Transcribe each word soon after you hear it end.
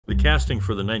The casting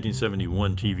for the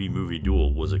 1971 TV movie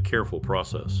Duel was a careful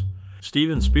process.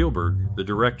 Steven Spielberg, the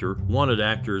director, wanted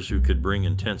actors who could bring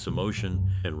intense emotion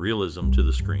and realism to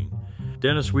the screen.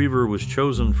 Dennis Weaver was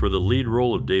chosen for the lead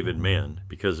role of David Mann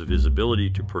because of his ability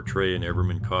to portray an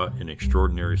everyman caught in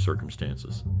extraordinary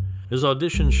circumstances. His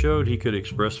audition showed he could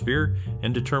express fear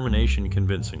and determination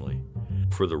convincingly.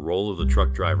 For the role of the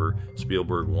truck driver,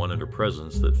 Spielberg wanted a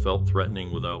presence that felt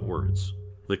threatening without words.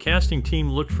 The casting team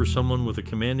looked for someone with a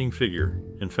commanding figure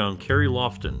and found Carey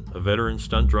Loftin, a veteran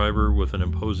stunt driver with an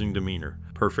imposing demeanor,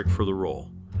 perfect for the role.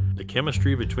 The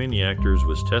chemistry between the actors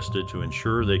was tested to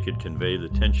ensure they could convey the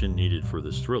tension needed for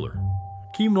this thriller.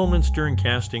 Key moments during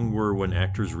casting were when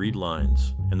actors read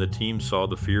lines, and the team saw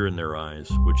the fear in their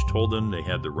eyes, which told them they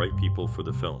had the right people for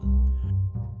the film.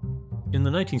 In the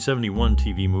 1971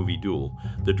 TV movie Duel,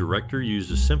 the director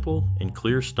used a simple and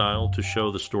clear style to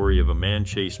show the story of a man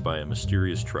chased by a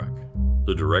mysterious truck.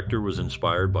 The director was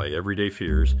inspired by everyday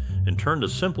fears and turned a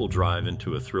simple drive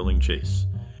into a thrilling chase.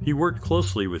 He worked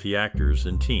closely with the actors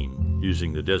and team,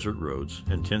 using the desert roads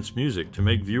and tense music to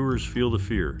make viewers feel the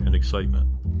fear and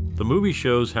excitement. The movie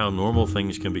shows how normal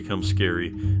things can become scary,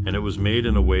 and it was made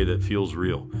in a way that feels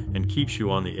real and keeps you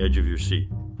on the edge of your seat.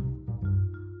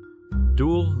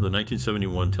 Duel, the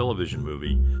 1971 television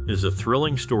movie, is a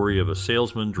thrilling story of a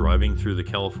salesman driving through the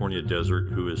California desert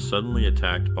who is suddenly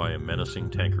attacked by a menacing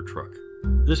tanker truck.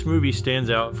 This movie stands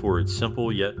out for its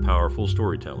simple yet powerful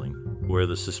storytelling, where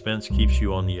the suspense keeps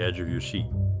you on the edge of your seat.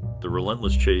 The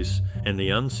relentless chase and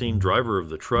the unseen driver of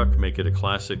the truck make it a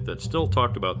classic that's still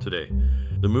talked about today.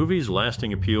 The movie's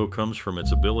lasting appeal comes from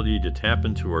its ability to tap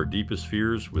into our deepest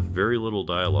fears with very little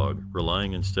dialogue,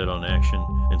 relying instead on action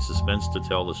and suspense to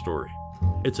tell the story.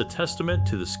 It's a testament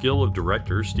to the skill of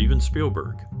director Steven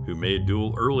Spielberg, who made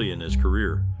Duel early in his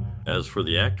career. As for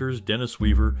the actors, Dennis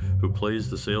Weaver, who plays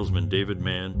the salesman David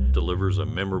Mann, delivers a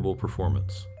memorable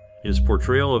performance. His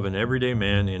portrayal of an everyday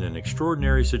man in an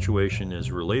extraordinary situation is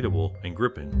relatable and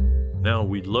gripping. Now,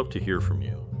 we'd love to hear from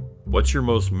you. What's your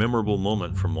most memorable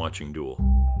moment from watching Duel?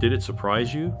 Did it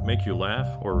surprise you, make you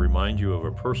laugh, or remind you of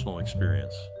a personal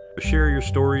experience? Share your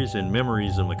stories and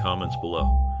memories in the comments below.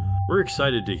 We're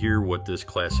excited to hear what this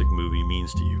classic movie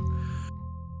means to you.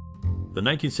 The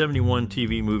 1971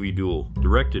 TV movie Duel,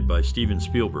 directed by Steven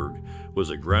Spielberg, was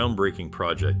a groundbreaking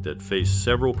project that faced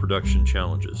several production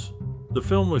challenges. The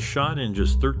film was shot in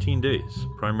just 13 days,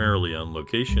 primarily on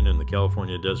location in the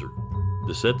California desert.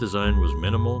 The set design was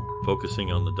minimal,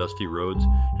 focusing on the dusty roads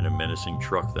and a menacing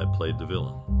truck that played the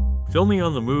villain. Filming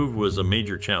on the move was a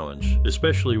major challenge,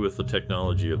 especially with the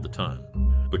technology of the time.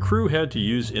 The crew had to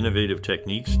use innovative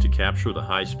techniques to capture the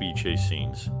high-speed chase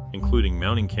scenes, including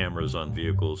mounting cameras on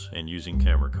vehicles and using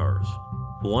camera cars.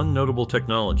 One notable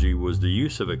technology was the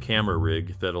use of a camera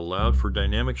rig that allowed for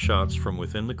dynamic shots from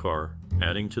within the car,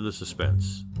 adding to the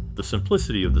suspense. The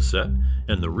simplicity of the set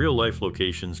and the real-life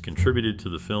locations contributed to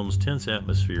the film's tense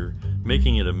atmosphere,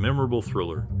 making it a memorable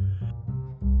thriller.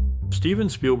 Steven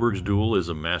Spielberg's Duel is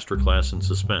a masterclass in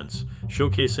suspense,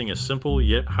 showcasing a simple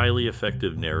yet highly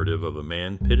effective narrative of a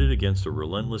man pitted against a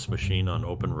relentless machine on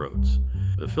open roads.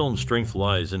 The film's strength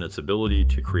lies in its ability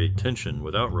to create tension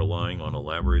without relying on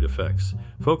elaborate effects,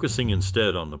 focusing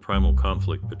instead on the primal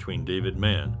conflict between David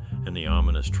Mann and the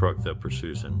ominous truck that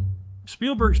pursues him.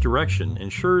 Spielberg's direction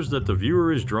ensures that the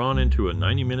viewer is drawn into a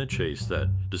 90-minute chase that,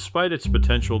 despite its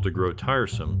potential to grow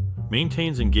tiresome,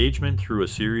 maintains engagement through a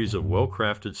series of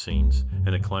well-crafted scenes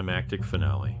and a climactic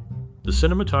finale. The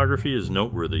cinematography is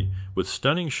noteworthy, with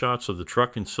stunning shots of the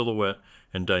truck in silhouette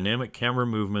and dynamic camera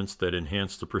movements that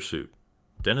enhance the pursuit.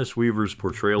 Dennis Weaver's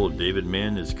portrayal of David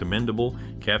Mann is commendable,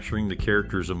 capturing the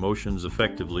character's emotions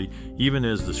effectively, even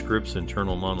as the script's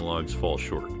internal monologues fall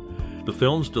short. The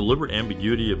film's deliberate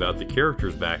ambiguity about the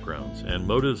characters' backgrounds and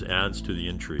motives adds to the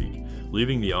intrigue,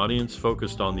 leaving the audience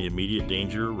focused on the immediate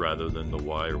danger rather than the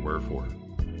why or wherefore.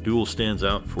 Duel stands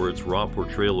out for its raw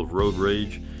portrayal of road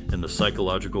rage and the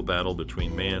psychological battle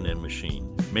between man and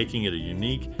machine, making it a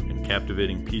unique and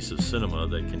captivating piece of cinema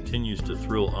that continues to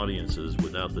thrill audiences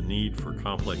without the need for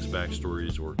complex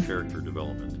backstories or character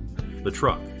development. The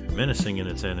truck, menacing in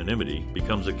its anonymity,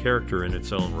 becomes a character in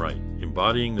its own right,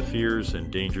 embodying the fears and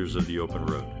dangers of the open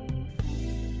road.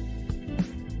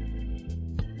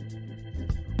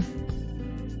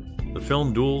 The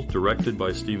film Duel, directed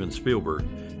by Steven Spielberg,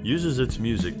 uses its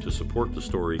music to support the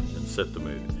story and set the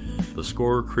mood. The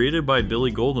score, created by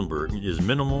Billy Goldenberg, is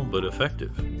minimal but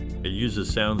effective. It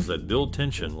uses sounds that build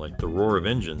tension like the roar of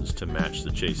engines to match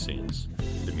the chase scenes.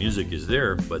 The music is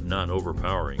there, but not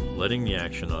overpowering, letting the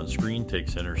action on screen take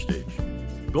center stage.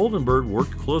 Goldenberg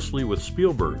worked closely with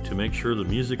Spielberg to make sure the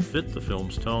music fit the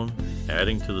film's tone,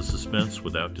 adding to the suspense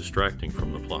without distracting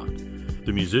from the plot.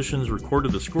 The musicians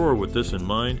recorded the score with this in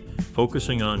mind,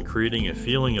 focusing on creating a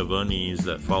feeling of unease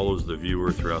that follows the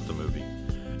viewer throughout the movie.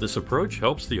 This approach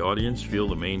helps the audience feel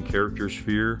the main character's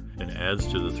fear and adds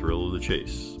to the thrill of the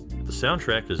chase. The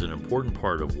soundtrack is an important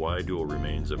part of why Duel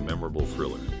remains a memorable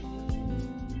thriller.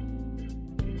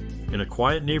 In a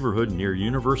quiet neighborhood near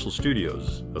Universal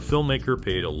Studios, a filmmaker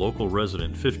paid a local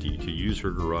resident $50 to use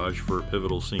her garage for a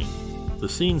pivotal scene. The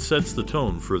scene sets the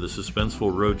tone for the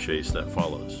suspenseful road chase that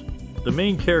follows. The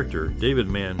main character, David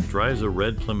Mann, drives a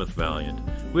red Plymouth Valiant,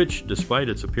 which, despite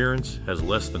its appearance, has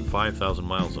less than 5,000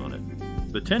 miles on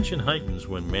it. The tension heightens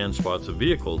when Mann spots a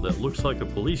vehicle that looks like a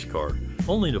police car,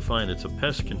 only to find it's a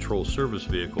pest control service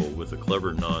vehicle with a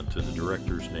clever nod to the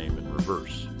director's name in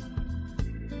reverse.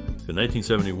 The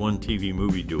 1971 TV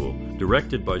movie Duel,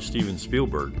 directed by Steven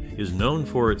Spielberg, is known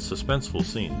for its suspenseful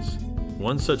scenes.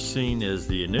 One such scene is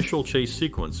the initial chase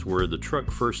sequence where the truck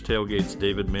first tailgates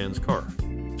David Mann's car.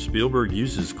 Spielberg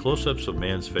uses close-ups of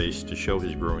Mann's face to show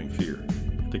his growing fear.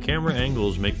 The camera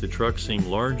angles make the truck seem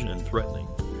large and threatening.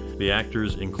 The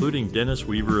actors, including Dennis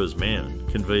Weaver as Mann,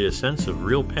 convey a sense of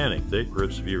real panic that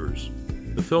grips viewers.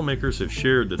 The filmmakers have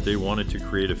shared that they wanted to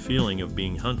create a feeling of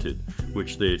being hunted,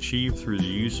 which they achieved through the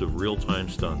use of real-time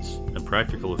stunts and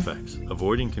practical effects,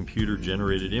 avoiding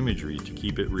computer-generated imagery to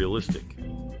keep it realistic.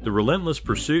 The relentless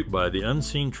pursuit by the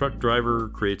unseen truck driver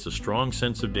creates a strong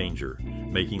sense of danger,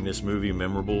 making this movie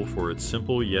memorable for its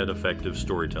simple yet effective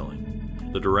storytelling.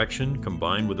 The direction,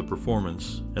 combined with the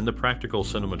performance and the practical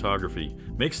cinematography,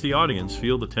 makes the audience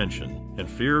feel the tension and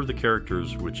fear of the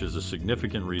characters, which is a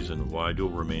significant reason why Duel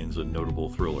remains a notable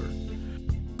thriller.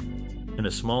 In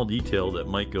a small detail that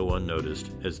might go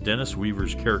unnoticed, as Dennis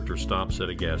Weaver's character stops at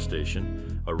a gas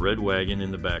station, a red wagon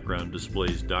in the background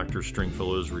displays Dr.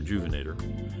 Stringfellow's Rejuvenator.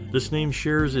 This name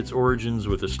shares its origins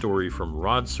with a story from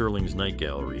Rod Serling's Night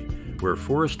Gallery, where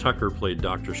Forrest Tucker played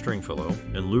Dr. Stringfellow,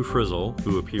 and Lou Frizzell,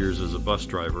 who appears as a bus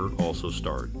driver, also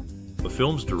starred. The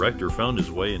film's director found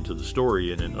his way into the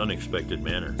story in an unexpected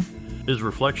manner. His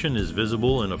reflection is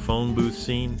visible in a phone booth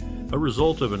scene, a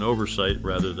result of an oversight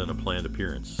rather than a planned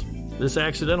appearance. This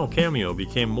accidental cameo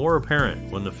became more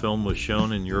apparent when the film was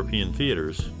shown in European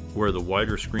theaters, where the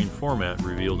wider screen format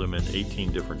revealed him in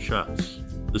 18 different shots.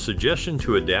 The suggestion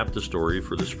to adapt the story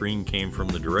for the screen came from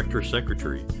the director's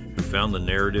secretary, who found the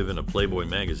narrative in a Playboy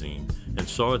magazine and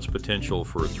saw its potential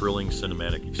for a thrilling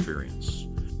cinematic experience.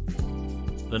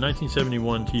 The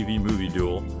 1971 TV movie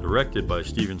Duel, directed by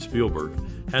Steven Spielberg,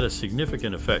 had a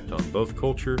significant effect on both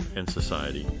culture and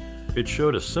society. It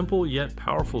showed a simple yet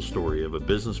powerful story of a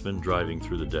businessman driving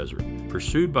through the desert,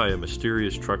 pursued by a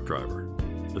mysterious truck driver.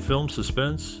 The film's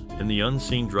suspense and the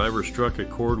unseen driver struck a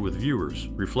chord with viewers,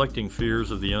 reflecting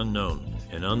fears of the unknown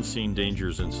and unseen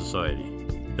dangers in society.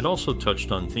 It also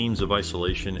touched on themes of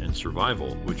isolation and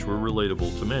survival, which were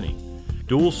relatable to many.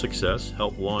 Duel's success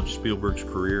helped launch Spielberg's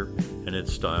career, and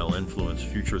its style influenced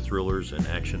future thrillers and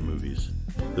action movies.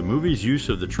 The movie's use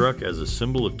of the truck as a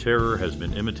symbol of terror has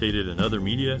been imitated in other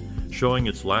media, showing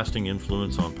its lasting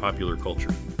influence on popular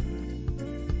culture.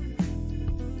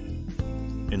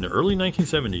 In the early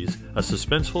 1970s, a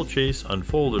suspenseful chase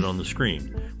unfolded on the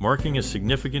screen, marking a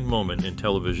significant moment in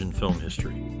television film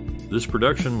history. This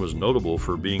production was notable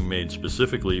for being made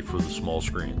specifically for the small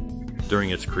screen.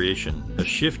 During its creation, a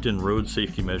shift in road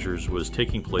safety measures was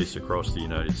taking place across the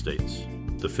United States.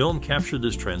 The film captured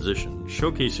this transition,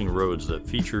 showcasing roads that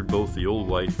featured both the old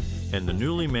white and the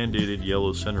newly mandated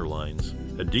yellow center lines,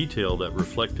 a detail that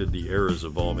reflected the era's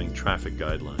evolving traffic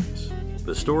guidelines.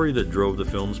 The story that drove the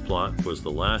film's plot was the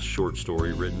last short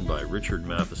story written by Richard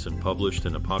Matheson, published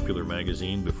in a popular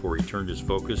magazine before he turned his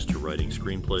focus to writing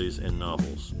screenplays and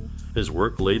novels. His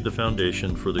work laid the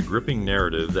foundation for the gripping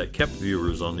narrative that kept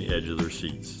viewers on the edge of their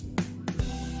seats.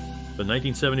 The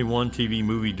 1971 TV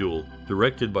movie Duel,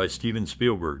 directed by Steven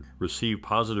Spielberg, received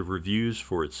positive reviews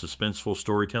for its suspenseful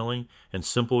storytelling and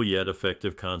simple yet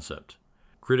effective concept.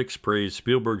 Critics praised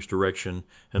Spielberg's direction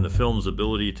and the film's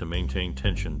ability to maintain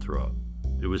tension throughout.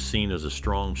 It was seen as a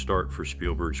strong start for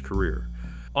Spielberg's career.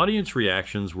 Audience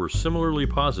reactions were similarly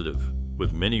positive,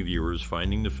 with many viewers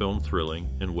finding the film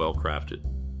thrilling and well-crafted.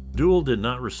 Duel did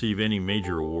not receive any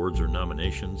major awards or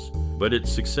nominations, but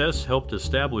its success helped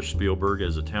establish Spielberg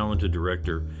as a talented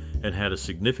director and had a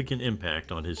significant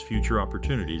impact on his future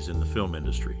opportunities in the film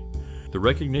industry. The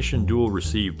recognition Duel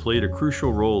received played a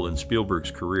crucial role in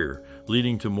Spielberg's career,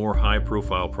 leading to more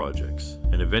high-profile projects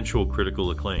and eventual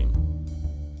critical acclaim.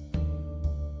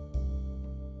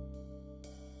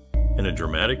 In a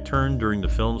dramatic turn during the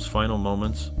film's final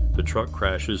moments, the truck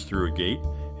crashes through a gate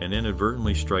and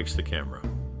inadvertently strikes the camera.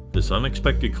 This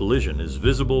unexpected collision is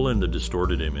visible in the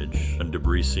distorted image and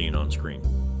debris seen on screen.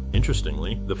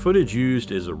 Interestingly, the footage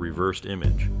used is a reversed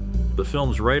image. The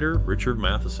film's writer, Richard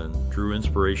Matheson, drew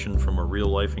inspiration from a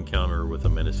real-life encounter with a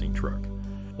menacing truck.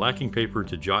 Lacking paper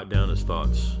to jot down his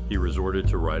thoughts, he resorted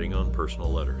to writing on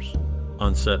personal letters.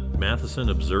 On set, Matheson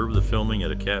observed the filming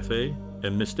at a cafe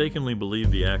and mistakenly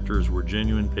believed the actors were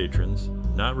genuine patrons,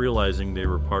 not realizing they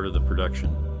were part of the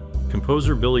production.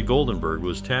 Composer Billy Goldenberg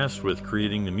was tasked with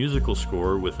creating the musical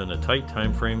score within a tight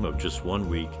time frame of just 1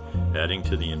 week, adding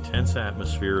to the intense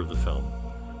atmosphere of the film.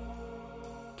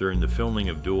 During the filming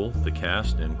of Duel, the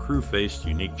cast and crew faced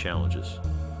unique challenges.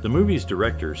 The movie's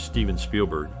director, Steven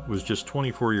Spielberg, was just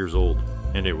 24 years old,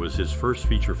 and it was his first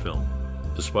feature film.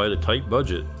 Despite a tight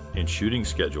budget and shooting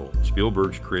schedule,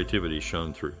 Spielberg's creativity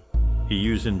shone through. He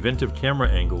used inventive camera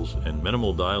angles and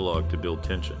minimal dialogue to build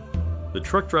tension. The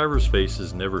truck driver's face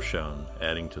is never shown,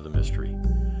 adding to the mystery.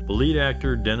 The lead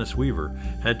actor, Dennis Weaver,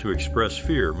 had to express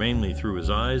fear mainly through his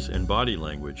eyes and body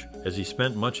language, as he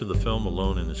spent much of the film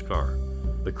alone in his car.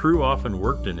 The crew often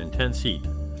worked in intense heat,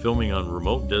 filming on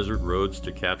remote desert roads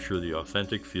to capture the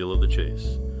authentic feel of the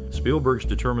chase. Spielberg's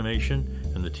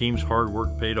determination and the team's hard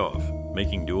work paid off,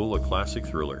 making Duel a classic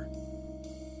thriller.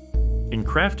 In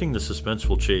crafting the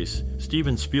suspenseful chase,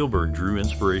 Steven Spielberg drew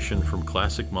inspiration from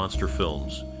classic monster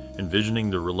films, envisioning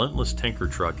the relentless tanker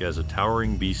truck as a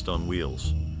towering beast on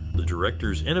wheels. The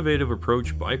director's innovative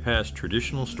approach bypassed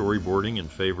traditional storyboarding in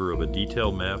favor of a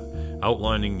detailed map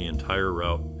outlining the entire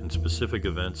route and specific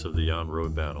events of the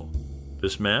on-road battle.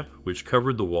 This map, which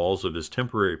covered the walls of his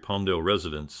temporary Palmdale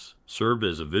residence, served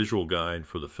as a visual guide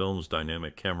for the film's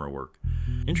dynamic camera work.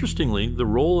 Interestingly, the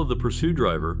role of the pursuit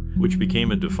driver, which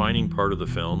became a defining part of the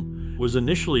film, was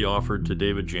initially offered to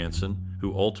David Janssen,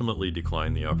 who ultimately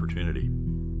declined the opportunity.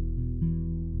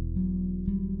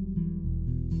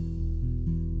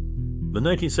 The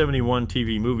 1971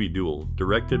 TV movie Duel,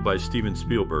 directed by Steven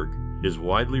Spielberg, is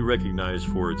widely recognized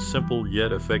for its simple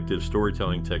yet effective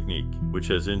storytelling technique, which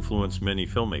has influenced many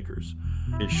filmmakers.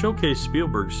 It showcased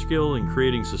Spielberg's skill in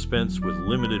creating suspense with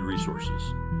limited resources.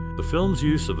 The film's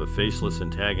use of a faceless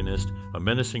antagonist, a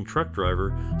menacing truck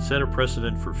driver, set a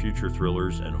precedent for future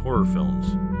thrillers and horror films.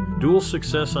 Duel's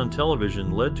success on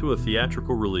television led to a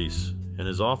theatrical release, and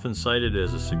is often cited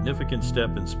as a significant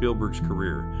step in Spielberg's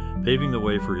career, paving the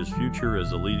way for his future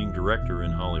as a leading director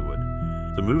in Hollywood.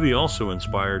 The movie also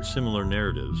inspired similar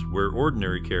narratives, where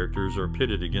ordinary characters are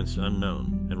pitted against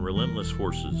unknown and relentless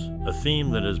forces, a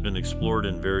theme that has been explored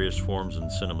in various forms in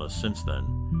cinema since then.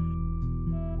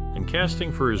 In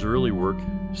casting for his early work,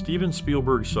 Steven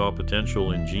Spielberg saw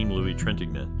potential in Jean-Louis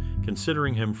Trintignant,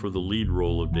 considering him for the lead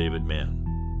role of David Mann.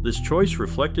 This choice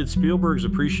reflected Spielberg's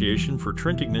appreciation for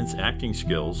Trintignant's acting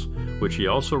skills, which he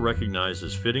also recognized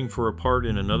as fitting for a part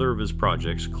in another of his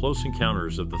projects, Close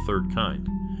Encounters of the Third Kind.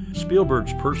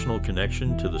 Spielberg's personal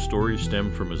connection to the story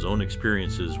stemmed from his own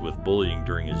experiences with bullying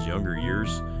during his younger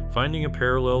years, finding a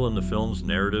parallel in the film's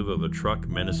narrative of a truck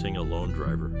menacing a lone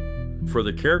driver. For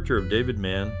the character of David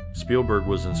Mann, Spielberg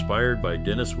was inspired by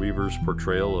Dennis Weaver's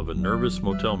portrayal of a nervous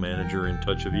motel manager in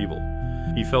Touch of Evil.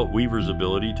 He felt Weaver's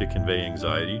ability to convey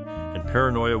anxiety and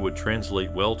paranoia would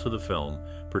translate well to the film,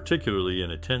 particularly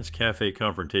in a tense cafe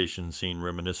confrontation scene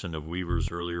reminiscent of Weaver's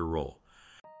earlier role.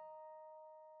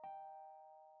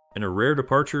 In a rare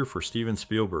departure for Steven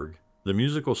Spielberg, the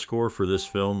musical score for this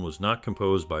film was not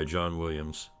composed by John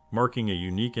Williams, marking a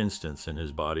unique instance in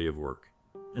his body of work.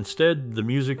 Instead, the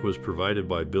music was provided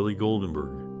by Billy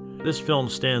Goldenberg. This film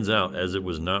stands out as it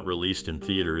was not released in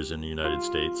theaters in the United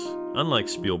States, unlike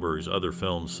Spielberg's other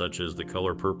films such as The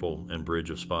Color Purple and Bridge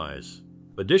of Spies.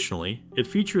 Additionally, it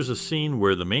features a scene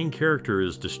where the main character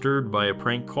is disturbed by a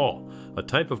prank call, a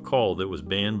type of call that was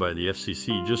banned by the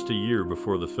FCC just a year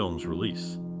before the film's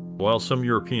release. While some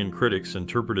European critics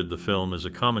interpreted the film as a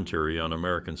commentary on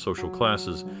American social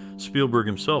classes, Spielberg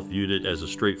himself viewed it as a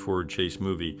straightforward chase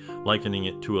movie, likening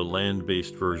it to a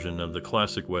land-based version of the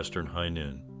classic Western High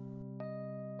Noon.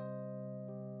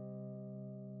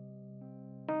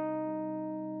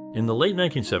 In the late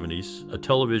 1970s, a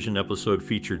television episode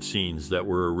featured scenes that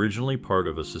were originally part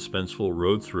of a suspenseful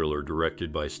road thriller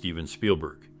directed by Steven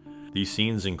Spielberg. These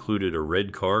scenes included a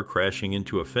red car crashing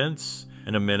into a fence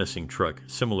and a menacing truck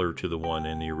similar to the one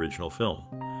in the original film.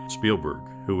 Spielberg,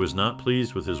 who was not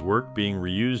pleased with his work being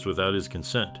reused without his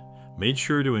consent, made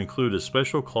sure to include a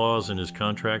special clause in his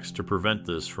contracts to prevent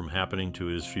this from happening to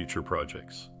his future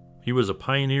projects. He was a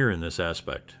pioneer in this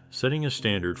aspect, setting a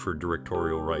standard for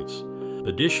directorial rights.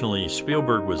 Additionally,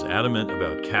 Spielberg was adamant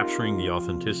about capturing the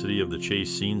authenticity of the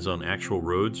chase scenes on actual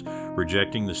roads,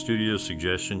 rejecting the studio's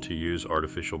suggestion to use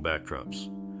artificial backdrops.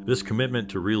 This commitment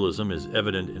to realism is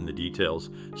evident in the details,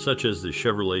 such as the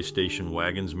Chevrolet station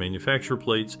wagon's manufacturer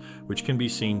plates, which can be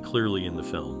seen clearly in the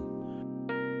film.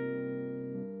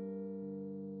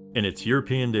 In its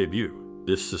European debut,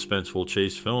 this suspenseful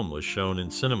chase film was shown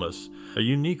in cinemas, a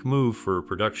unique move for a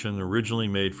production originally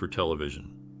made for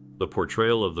television. The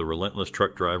portrayal of the relentless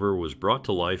truck driver was brought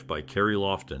to life by Carey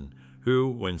Loftin, who,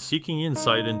 when seeking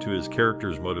insight into his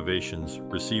character's motivations,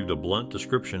 received a blunt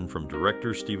description from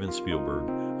director Steven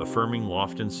Spielberg, affirming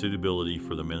Loftin's suitability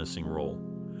for the menacing role.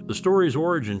 The story's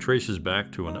origin traces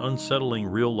back to an unsettling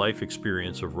real-life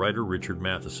experience of writer Richard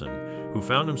Matheson, who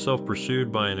found himself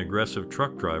pursued by an aggressive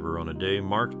truck driver on a day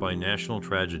marked by national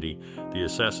tragedy, the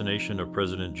assassination of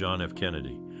President John F.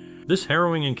 Kennedy. This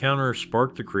harrowing encounter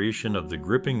sparked the creation of the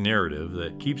gripping narrative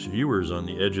that keeps viewers on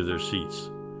the edge of their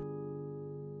seats.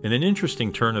 In an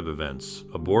interesting turn of events,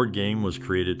 a board game was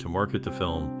created to market the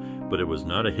film, but it was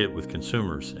not a hit with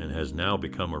consumers and has now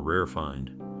become a rare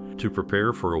find. To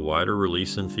prepare for a wider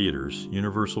release in theaters,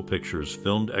 Universal Pictures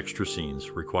filmed extra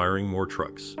scenes requiring more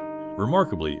trucks.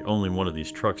 Remarkably, only one of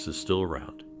these trucks is still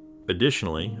around.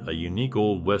 Additionally, a unique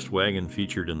Old West wagon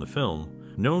featured in the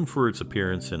film, known for its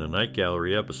appearance in a Night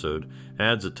Gallery episode,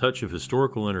 adds a touch of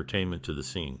historical entertainment to the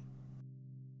scene.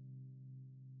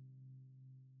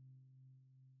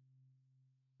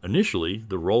 Initially,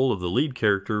 the role of the lead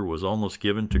character was almost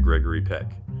given to Gregory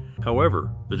Peck.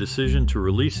 However, the decision to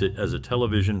release it as a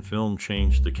television film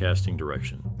changed the casting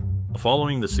direction.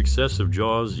 Following the success of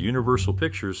Jaws, Universal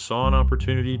Pictures saw an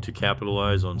opportunity to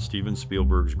capitalize on Steven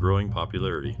Spielberg's growing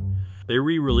popularity. They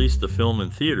re-released the film in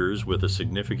theaters with a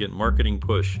significant marketing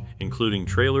push, including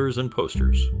trailers and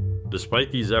posters.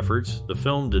 Despite these efforts, the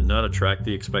film did not attract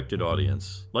the expected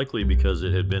audience, likely because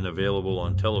it had been available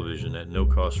on television at no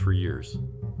cost for years.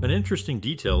 An interesting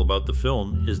detail about the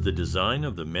film is the design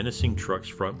of the menacing truck's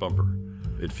front bumper.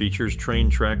 It features train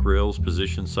track rails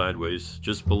positioned sideways,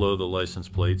 just below the license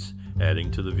plates, adding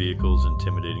to the vehicle's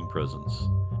intimidating presence.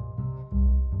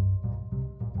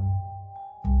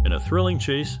 In a thrilling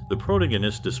chase, the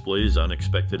protagonist displays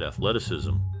unexpected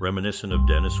athleticism, reminiscent of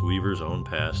Dennis Weaver's own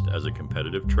past as a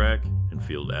competitive track and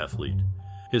field athlete.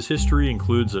 His history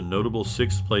includes a notable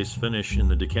sixth-place finish in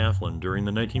the decathlon during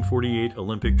the 1948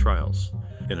 Olympic trials.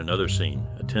 In another scene,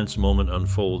 a tense moment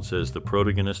unfolds as the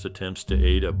protagonist attempts to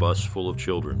aid a bus full of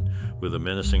children, with a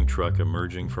menacing truck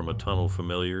emerging from a tunnel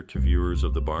familiar to viewers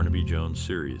of the Barnaby Jones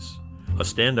series. A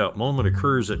standout moment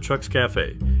occurs at Chuck's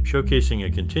Cafe, showcasing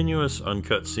a continuous,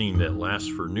 uncut scene that lasts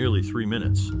for nearly 3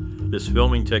 minutes. This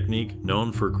filming technique,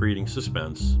 known for creating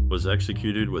suspense, was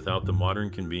executed without the modern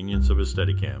convenience of a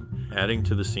Steadicam, adding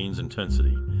to the scene's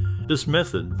intensity. This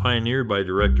method, pioneered by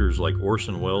directors like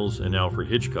Orson Welles and Alfred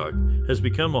Hitchcock, has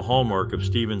become a hallmark of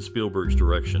Steven Spielberg's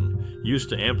direction, used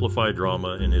to amplify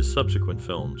drama in his subsequent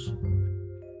films.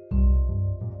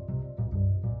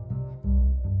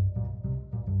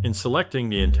 In selecting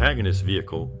the antagonist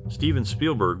vehicle, Steven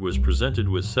Spielberg was presented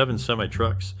with 7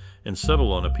 semi-trucks and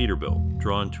settled on a Peterbilt,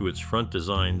 drawn to its front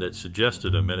design that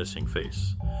suggested a menacing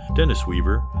face. Dennis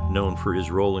Weaver, known for his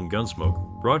role in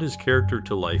Gunsmoke, brought his character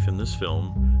to life in this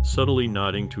film, subtly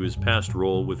nodding to his past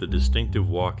role with a distinctive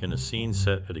walk in a scene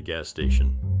set at a gas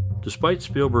station. Despite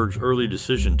Spielberg's early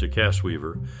decision to cast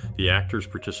Weaver, the actor's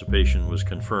participation was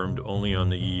confirmed only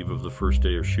on the eve of the first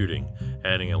day of shooting,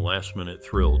 adding a last-minute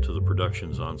thrill to the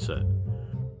production's onset.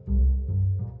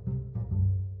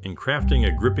 In crafting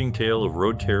a gripping tale of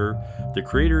road terror, the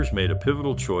creators made a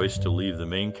pivotal choice to leave the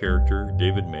main character,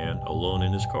 David Mann, alone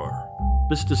in his car.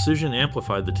 This decision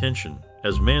amplified the tension,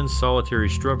 as Mann's solitary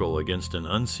struggle against an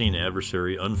unseen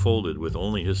adversary unfolded with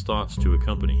only his thoughts to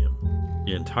accompany him.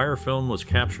 The entire film was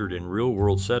captured in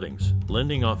real-world settings,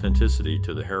 lending authenticity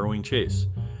to the harrowing chase.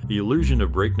 The illusion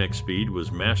of breakneck speed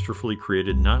was masterfully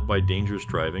created not by dangerous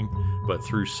driving, but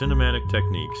through cinematic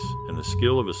techniques and the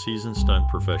skill of a seasoned stunt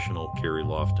professional, Carey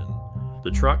Loftin.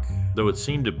 The truck, though it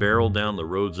seemed to barrel down the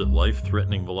roads at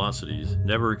life-threatening velocities,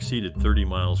 never exceeded 30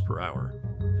 miles per hour.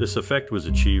 This effect was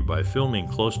achieved by filming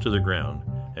close to the ground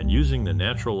and using the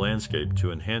natural landscape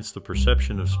to enhance the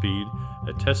perception of speed,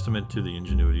 a testament to the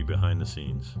ingenuity behind the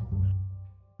scenes.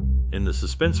 In the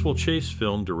suspenseful chase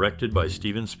film directed by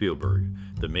Steven Spielberg,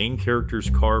 the main character's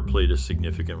car played a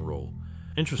significant role.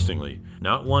 Interestingly,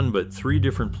 not one but 3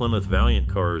 different Plymouth Valiant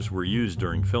cars were used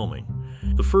during filming.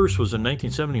 The first was a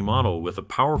 1970 model with a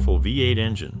powerful V8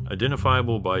 engine,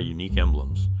 identifiable by unique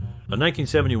emblems. A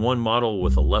 1971 model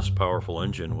with a less powerful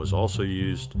engine was also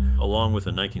used, along with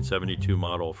a 1972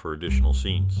 model for additional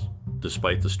scenes.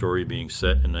 Despite the story being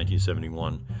set in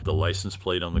 1971, the license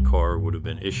plate on the car would have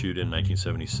been issued in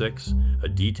 1976, a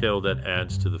detail that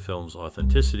adds to the film's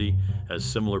authenticity, as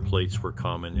similar plates were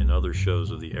common in other shows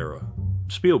of the era.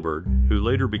 Spielberg, who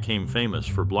later became famous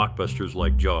for blockbusters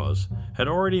like Jaws, had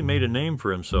already made a name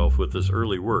for himself with this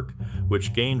early work,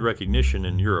 which gained recognition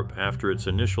in Europe after its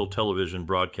initial television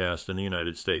broadcast in the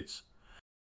United States.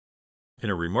 In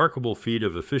a remarkable feat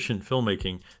of efficient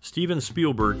filmmaking, Steven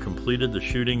Spielberg completed the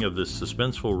shooting of this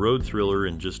suspenseful road thriller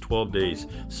in just 12 days,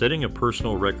 setting a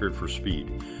personal record for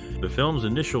speed. The film's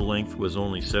initial length was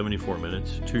only 74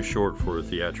 minutes, too short for a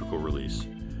theatrical release.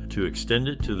 To extend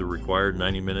it to the required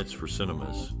 90 minutes for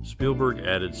cinemas, Spielberg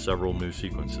added several new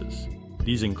sequences.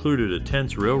 These included a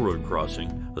tense railroad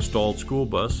crossing, a stalled school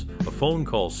bus, a phone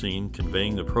call scene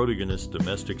conveying the protagonist's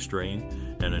domestic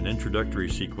strain, and an introductory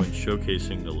sequence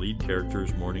showcasing the lead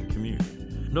character's morning commute.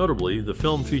 Notably, the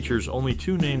film features only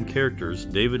two named characters,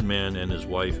 David Mann and his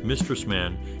wife, Mistress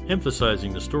Mann,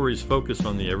 emphasizing the story's focus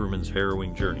on the Everman's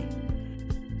harrowing journey.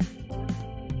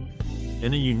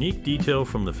 In a unique detail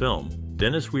from the film,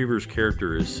 Dennis Weaver's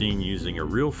character is seen using a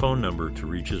real phone number to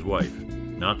reach his wife,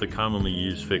 not the commonly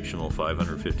used fictional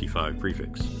 555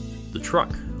 prefix. The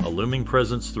truck, a looming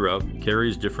presence throughout,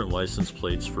 carries different license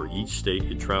plates for each state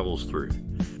it travels through.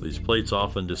 These plates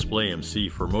often display MC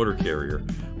for motor carrier,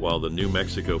 while the New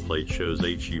Mexico plate shows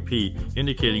HUP,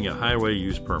 indicating a highway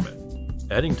use permit.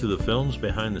 Adding to the film's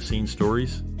behind-the-scenes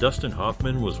stories, Dustin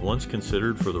Hoffman was once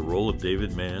considered for the role of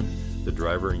David Mann, the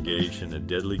driver engaged in a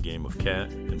deadly game of cat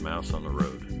and mouse on the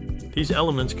road. These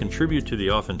elements contribute to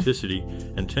the authenticity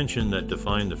and tension that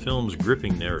define the film's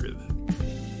gripping narrative.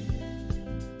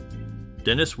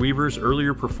 Dennis Weaver's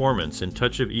earlier performance in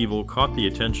Touch of Evil caught the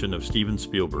attention of Steven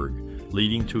Spielberg,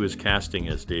 leading to his casting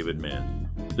as David Mann.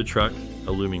 The truck,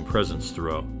 a looming presence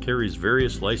throughout, carries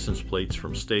various license plates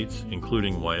from states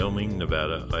including Wyoming,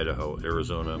 Nevada, Idaho,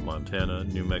 Arizona, Montana,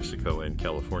 New Mexico, and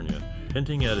California,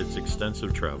 hinting at its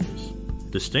extensive travels.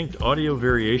 Distinct audio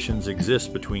variations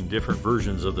exist between different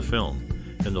versions of the film.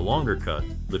 In the longer cut,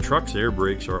 the truck's air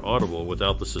brakes are audible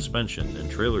without the suspension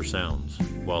and trailer sounds,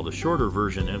 while the shorter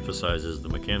version emphasizes the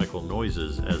mechanical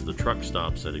noises as the truck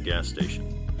stops at a gas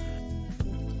station.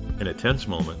 In a tense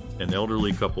moment, an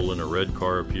elderly couple in a red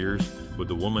car appears, with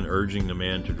the woman urging the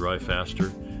man to drive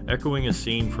faster, echoing a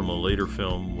scene from a later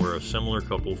film where a similar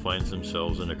couple finds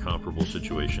themselves in a comparable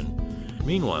situation.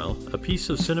 Meanwhile, a piece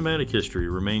of cinematic history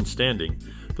remains standing.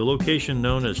 The location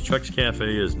known as Chuck's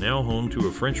Cafe is now home to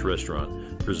a French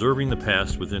restaurant, preserving the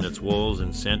past within its walls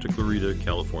in Santa Clarita,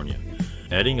 California.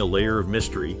 Adding a layer of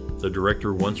mystery, the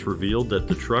director once revealed that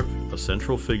the truck, a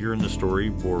central figure in the story,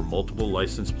 bore multiple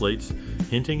license plates,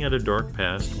 hinting at a dark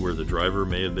past where the driver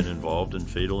may have been involved in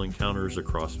fatal encounters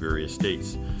across various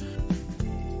states.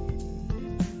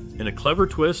 In a clever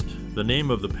twist, the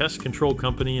name of the pest control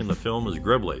company in the film is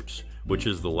Greblapes, which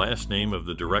is the last name of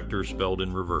the director spelled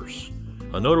in reverse.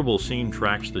 A notable scene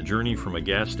tracks the journey from a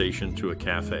gas station to a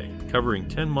cafe, covering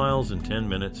 10 miles in 10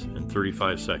 minutes and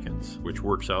 35 seconds, which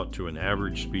works out to an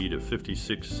average speed of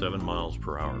 56.7 miles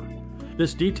per hour.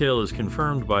 This detail is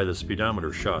confirmed by the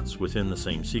speedometer shots within the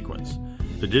same sequence.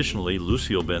 Additionally,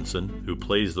 Lucille Benson, who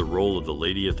plays the role of the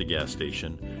lady at the gas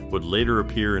station, would later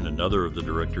appear in another of the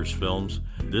director's films,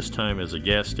 this time as a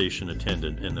gas station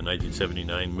attendant in the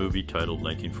 1979 movie titled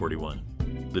 1941.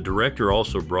 The director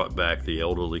also brought back the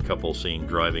elderly couple seen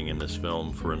driving in this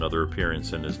film for another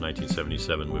appearance in his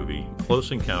 1977 movie,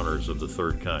 Close Encounters of the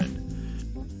Third Kind.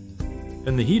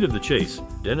 In the heat of the chase,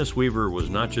 Dennis Weaver was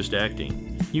not just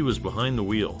acting, he was behind the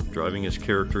wheel, driving his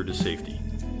character to safety.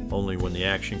 Only when the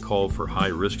action called for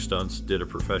high-risk stunts did a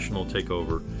professional take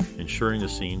over, ensuring the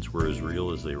scenes were as real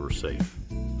as they were safe.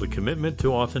 The commitment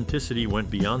to authenticity went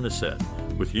beyond the set,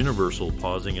 with Universal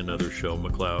pausing another show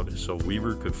McCloud so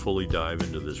Weaver could fully dive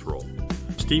into this role.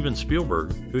 Steven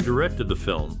Spielberg, who directed the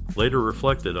film, later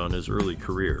reflected on his early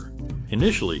career.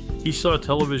 Initially, he saw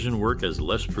television work as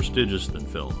less prestigious than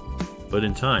film, but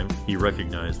in time, he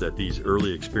recognized that these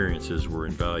early experiences were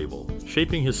invaluable,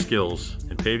 shaping his skills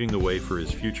and paving the way for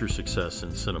his future success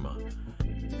in cinema.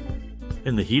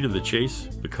 In the heat of the chase,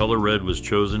 the color red was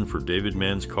chosen for David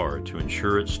Mann's car to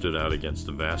ensure it stood out against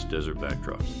the vast desert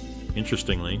backdrop.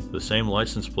 Interestingly, the same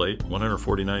license plate,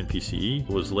 149 PCE,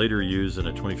 was later used in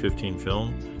a 2015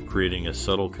 film, creating a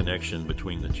subtle connection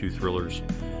between the two thrillers.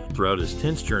 Throughout his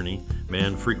tense journey,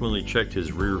 Mann frequently checked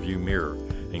his rear-view mirror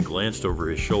and glanced over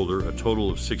his shoulder a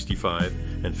total of 65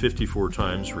 and 54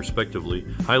 times, respectively,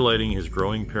 highlighting his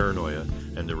growing paranoia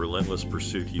and the relentless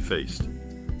pursuit he faced.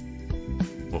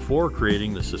 Before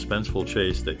creating the suspenseful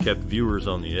chase that kept viewers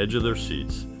on the edge of their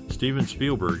seats, Steven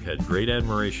Spielberg had great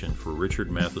admiration for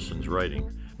Richard Matheson's writing,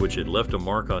 which had left a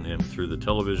mark on him through the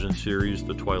television series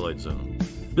The Twilight Zone.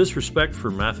 This respect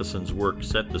for Matheson's work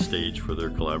set the stage for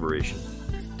their collaboration.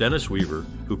 Dennis Weaver,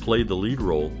 who played the lead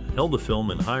role, held the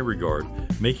film in high regard,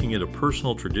 making it a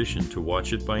personal tradition to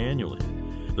watch it biannually.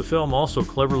 The film also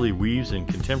cleverly weaves in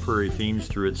contemporary themes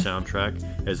through its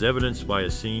soundtrack, as evidenced by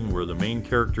a scene where the main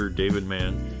character, David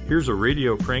Mann, hears a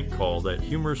radio prank call that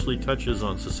humorously touches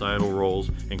on societal roles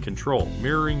and control,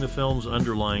 mirroring the film's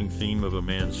underlying theme of a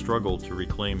man's struggle to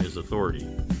reclaim his authority.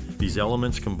 These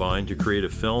elements combined to create a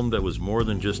film that was more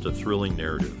than just a thrilling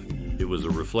narrative. It was a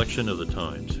reflection of the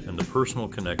times and the personal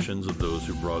connections of those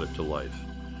who brought it to life.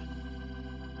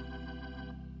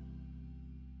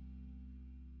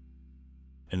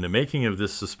 In the making of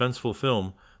this suspenseful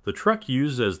film, the truck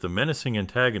used as the menacing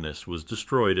antagonist was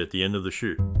destroyed at the end of the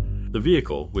shoot. The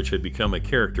vehicle, which had become a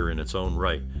character in its own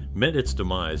right, met its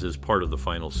demise as part of the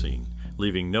final scene,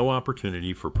 leaving no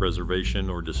opportunity for preservation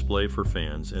or display for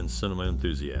fans and cinema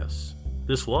enthusiasts.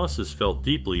 This loss is felt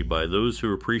deeply by those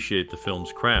who appreciate the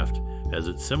film's craft, as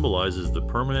it symbolizes the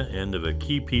permanent end of a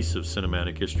key piece of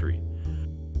cinematic history.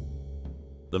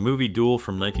 The movie Duel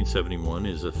from 1971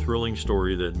 is a thrilling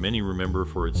story that many remember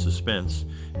for its suspense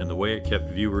and the way it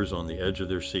kept viewers on the edge of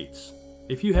their seats.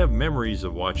 If you have memories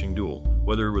of watching Duel,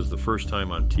 whether it was the first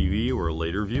time on TV or a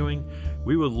later viewing,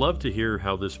 we would love to hear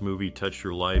how this movie touched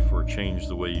your life or changed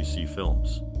the way you see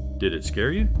films. Did it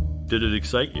scare you? Did it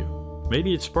excite you?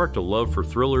 Maybe it sparked a love for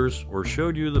thrillers or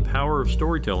showed you the power of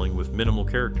storytelling with minimal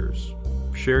characters.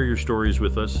 Share your stories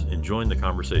with us and join the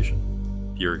conversation.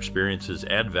 Your experiences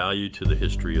add value to the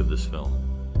history of this film.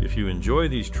 If you enjoy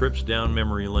these trips down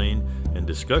memory lane and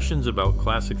discussions about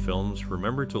classic films,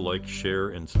 remember to like, share,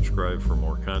 and subscribe for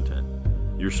more content.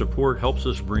 Your support helps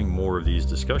us bring more of these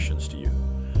discussions to you.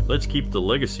 Let's keep the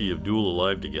legacy of Duel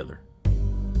alive together.